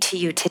talking to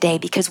you today,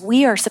 because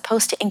we are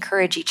supposed to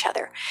encourage each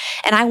other.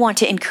 And I want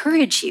to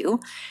encourage you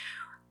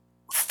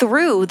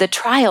through the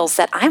trials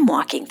that I'm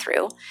walking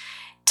through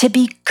to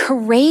be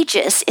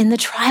courageous in the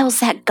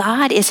trials that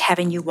God is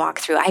having you walk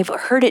through. I've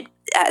heard it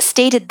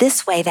stated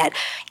this way, that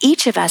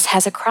each of us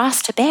has a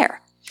cross to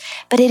bear,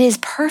 but it is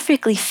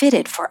perfectly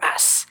fitted for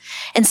us.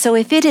 And so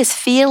if it is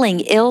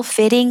feeling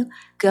ill-fitting,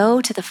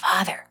 go to the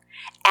Father.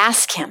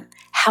 Ask him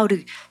how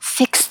to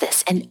fix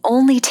this and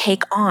only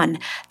take on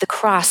the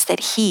cross that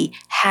he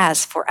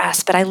has for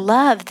us. But I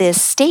love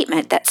this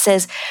statement that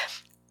says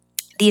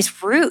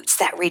these roots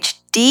that reach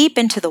deep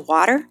into the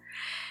water,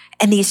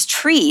 and these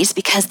trees,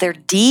 because they're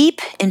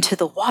deep into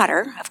the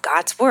water of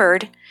God's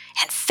word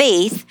and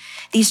faith,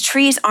 these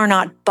trees are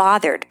not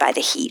bothered by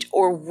the heat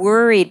or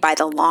worried by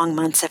the long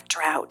months of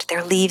drought.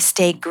 Their leaves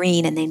stay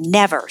green and they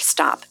never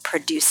stop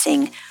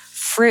producing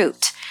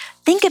fruit.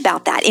 Think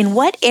about that. In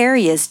what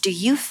areas do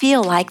you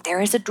feel like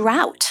there is a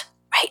drought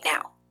right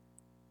now?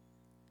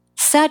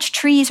 Such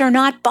trees are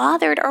not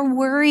bothered or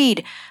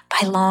worried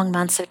by long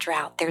months of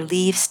drought. Their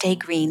leaves stay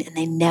green and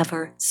they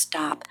never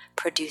stop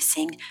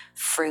producing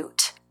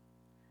fruit.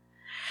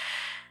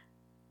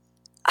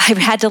 I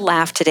had to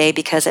laugh today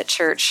because at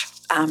church,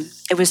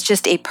 it was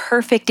just a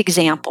perfect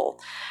example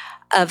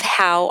of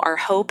how our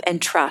hope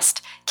and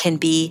trust can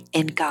be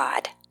in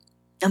God,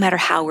 no matter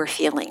how we're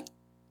feeling.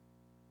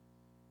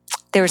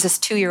 There was this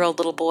 2-year-old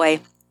little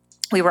boy.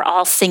 We were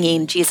all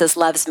singing Jesus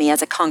Loves Me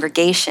as a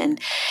congregation,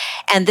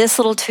 and this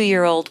little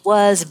 2-year-old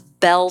was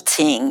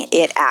belting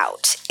it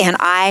out. And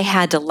I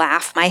had to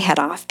laugh my head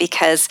off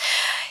because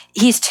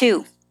he's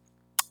 2.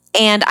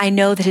 And I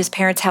know that his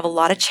parents have a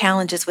lot of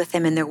challenges with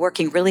him and they're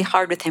working really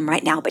hard with him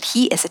right now, but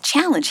he is a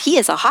challenge. He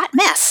is a hot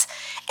mess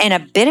and a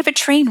bit of a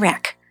train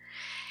wreck.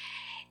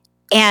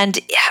 And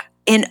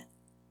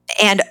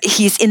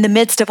he's in the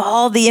midst of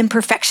all the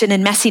imperfection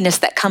and messiness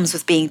that comes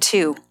with being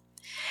 2.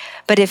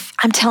 But if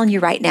I'm telling you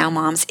right now,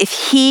 moms,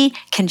 if he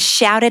can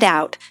shout it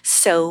out,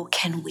 so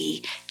can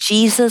we.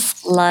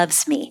 Jesus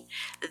loves me.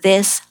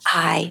 This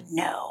I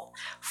know,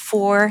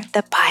 for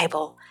the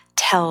Bible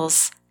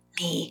tells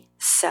me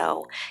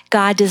so.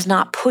 God does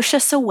not push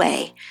us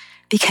away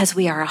because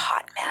we are a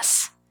hot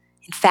mess.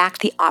 In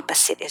fact, the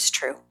opposite is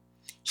true.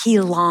 He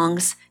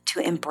longs to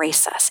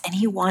embrace us, and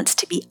he wants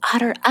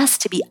us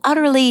to be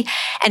utterly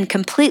and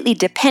completely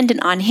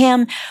dependent on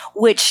him,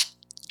 which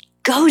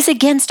goes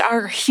against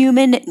our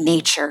human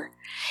nature.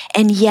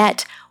 And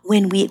yet,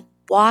 when we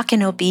walk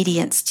in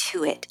obedience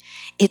to it,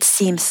 it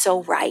seems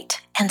so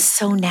right and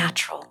so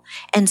natural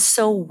and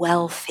so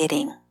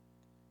well-fitting,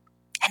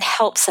 and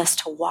helps us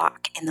to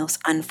walk in those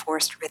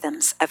unforced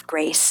rhythms of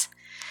grace.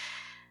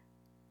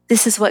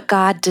 This is what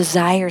God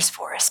desires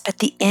for us, but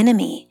the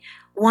enemy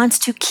wants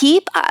to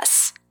keep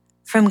us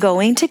from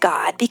going to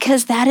God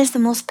because that is the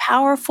most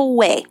powerful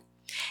way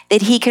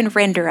that he can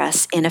render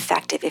us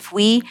ineffective. If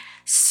we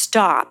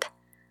stop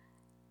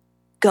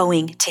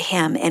going to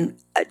him and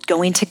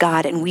going to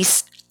God and we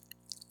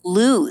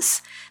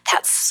lose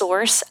that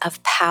source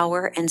of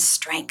power and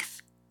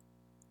strength,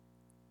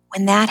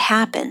 when that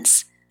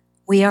happens,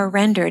 we are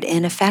rendered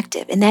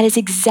ineffective. And that is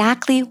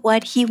exactly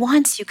what he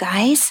wants, you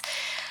guys.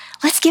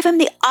 Let's give him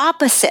the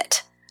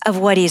opposite of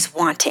what he's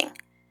wanting.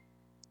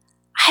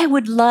 I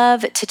would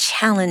love to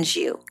challenge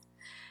you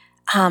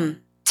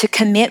to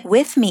commit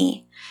with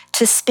me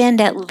to spend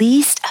at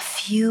least a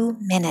few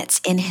minutes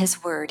in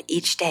his word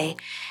each day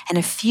and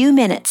a few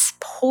minutes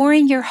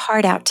pouring your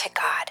heart out to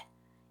God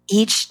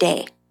each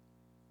day.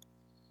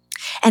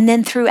 And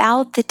then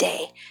throughout the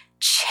day,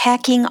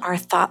 checking our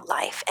thought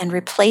life and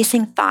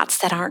replacing thoughts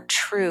that aren't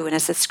true. And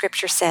as the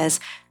scripture says,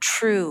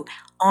 true,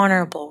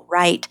 honorable,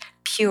 right,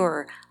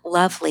 pure,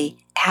 lovely,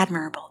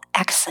 admirable,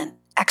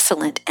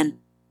 excellent, and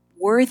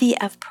worthy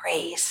of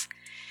praise.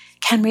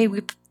 Can we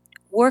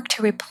work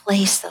to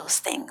replace those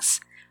things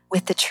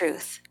with the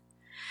truth?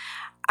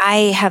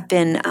 I have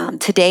been,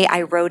 today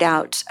I wrote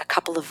out a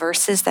couple of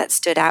verses that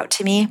stood out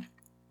to me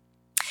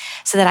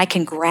so that I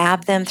can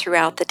grab them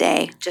throughout the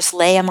day. Just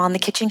lay them on the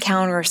kitchen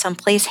counter or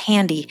someplace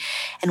handy.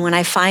 And when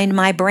I find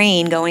my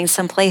brain going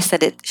someplace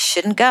that it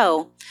shouldn't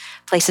go,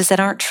 places that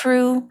aren't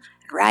true,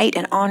 right,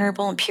 and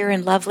honorable and pure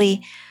and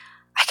lovely,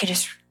 I can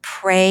just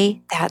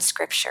pray that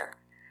scripture.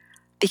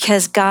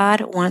 Because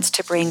God wants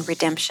to bring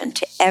redemption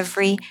to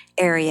every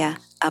area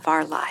of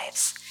our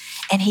lives.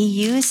 And he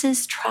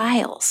uses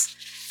trials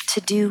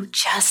to do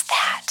just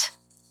that.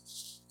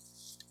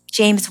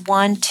 James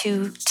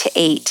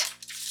 1:2-8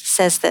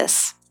 says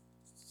this: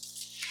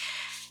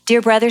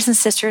 Dear brothers and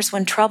sisters,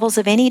 when troubles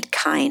of any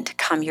kind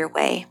come your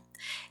way,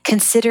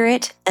 consider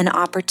it an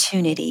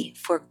opportunity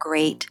for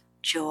great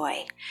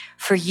joy.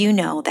 For you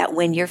know that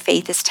when your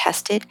faith is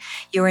tested,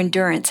 your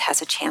endurance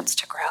has a chance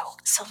to grow.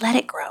 So let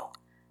it grow.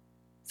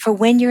 For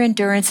when your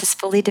endurance is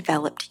fully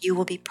developed, you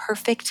will be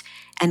perfect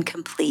and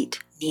complete,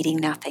 needing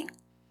nothing.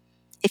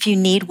 If you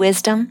need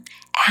wisdom,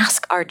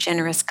 ask our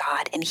generous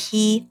God, and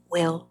He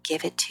will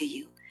give it to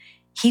you.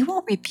 He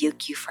won't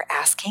rebuke you for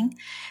asking,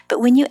 but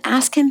when you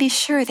ask Him, be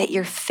sure that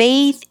your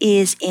faith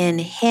is in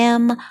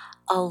Him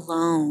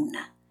alone.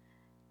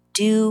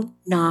 Do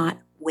not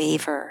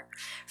waver,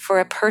 for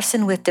a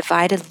person with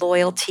divided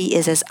loyalty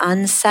is as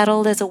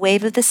unsettled as a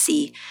wave of the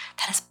sea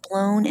that is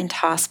blown and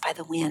tossed by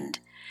the wind.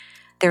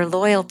 Their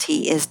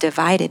loyalty is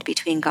divided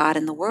between God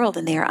and the world,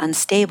 and they are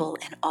unstable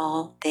in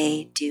all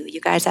they do. You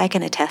guys, I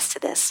can attest to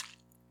this.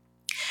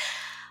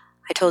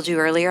 I told you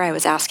earlier I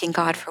was asking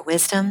God for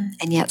wisdom,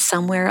 and yet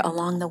somewhere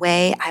along the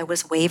way I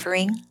was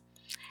wavering.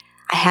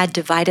 I had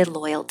divided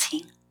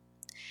loyalty.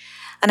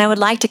 And I would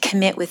like to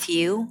commit with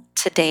you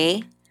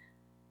today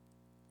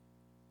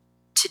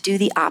to do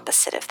the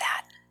opposite of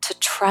that, to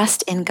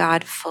trust in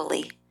God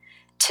fully,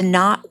 to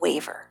not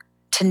waver,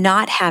 to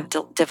not have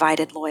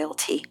divided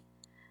loyalty,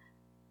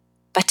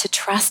 but to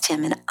trust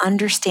Him and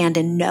understand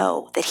and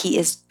know that He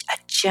is a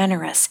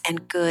generous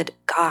and good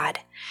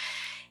God.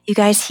 You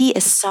guys, He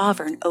is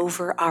sovereign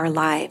over our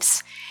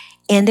lives.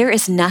 And there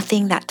is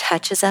nothing that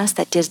touches us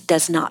that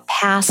does not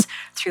pass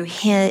through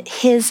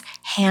His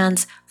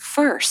hands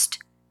first.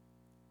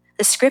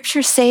 The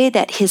scriptures say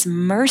that His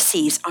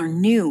mercies are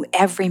new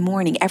every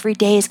morning. Every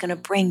day is going to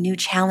bring new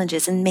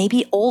challenges, and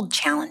maybe old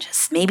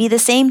challenges, maybe the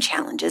same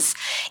challenges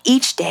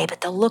each day,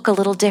 but they'll look a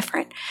little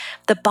different.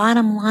 The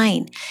bottom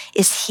line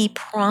is He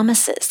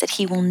promises that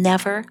He will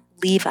never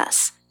leave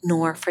us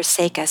nor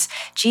forsake us.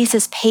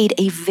 Jesus paid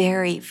a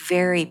very,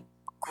 very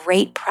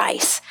great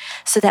price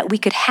so that we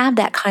could have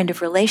that kind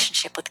of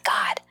relationship with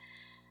God.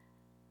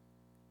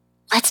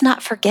 Let's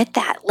not forget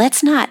that.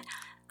 Let's not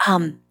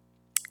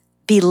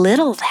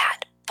belittle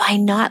that by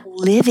not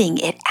living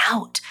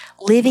out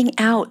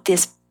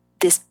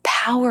this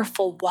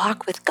powerful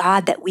walk with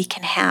God that we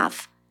can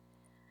have.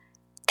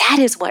 That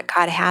is what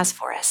God has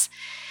for us.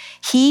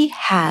 He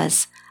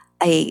has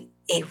a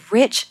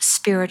rich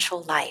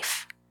spiritual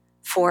life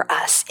for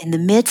us in the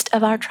midst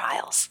of our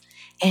trials,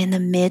 and in the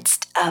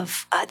midst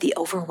of the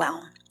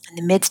overwhelm, in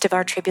the midst of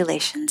our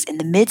tribulations, in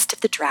the midst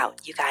of the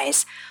drought. You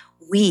guys,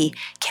 we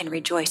can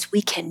rejoice.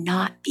 We can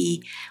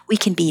be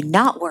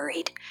not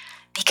worried,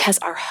 because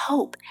our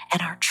hope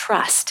and our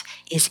trust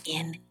is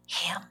in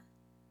Him.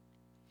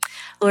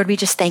 Lord, we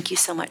just thank You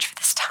so much for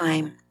this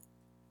time.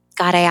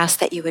 God, I ask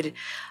that You would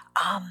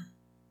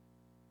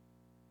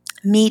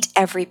meet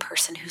every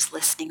person who's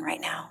listening right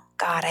now.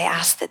 God, I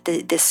ask that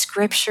the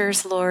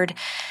scriptures, Lord,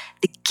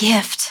 the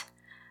gift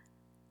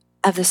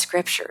of the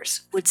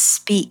scriptures would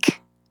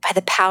speak by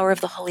the power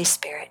of the Holy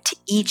Spirit to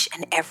each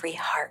and every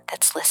heart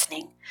that's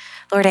listening.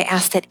 Lord, I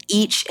ask that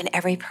each and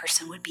every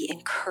person would be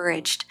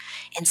encouraged,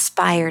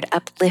 inspired,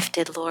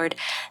 uplifted, Lord,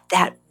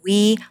 that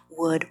we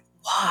would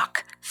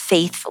walk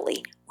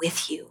faithfully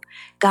with You.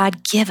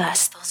 God, give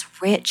us those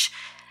rich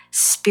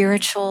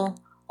spiritual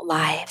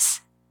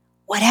lives,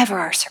 whatever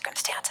our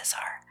circumstances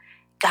are.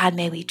 God,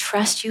 may we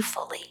trust You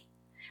fully.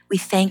 We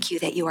thank You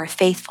that You are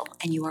faithful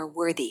and You are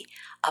worthy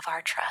of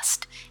our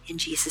trust. In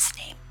Jesus'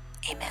 name,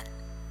 amen.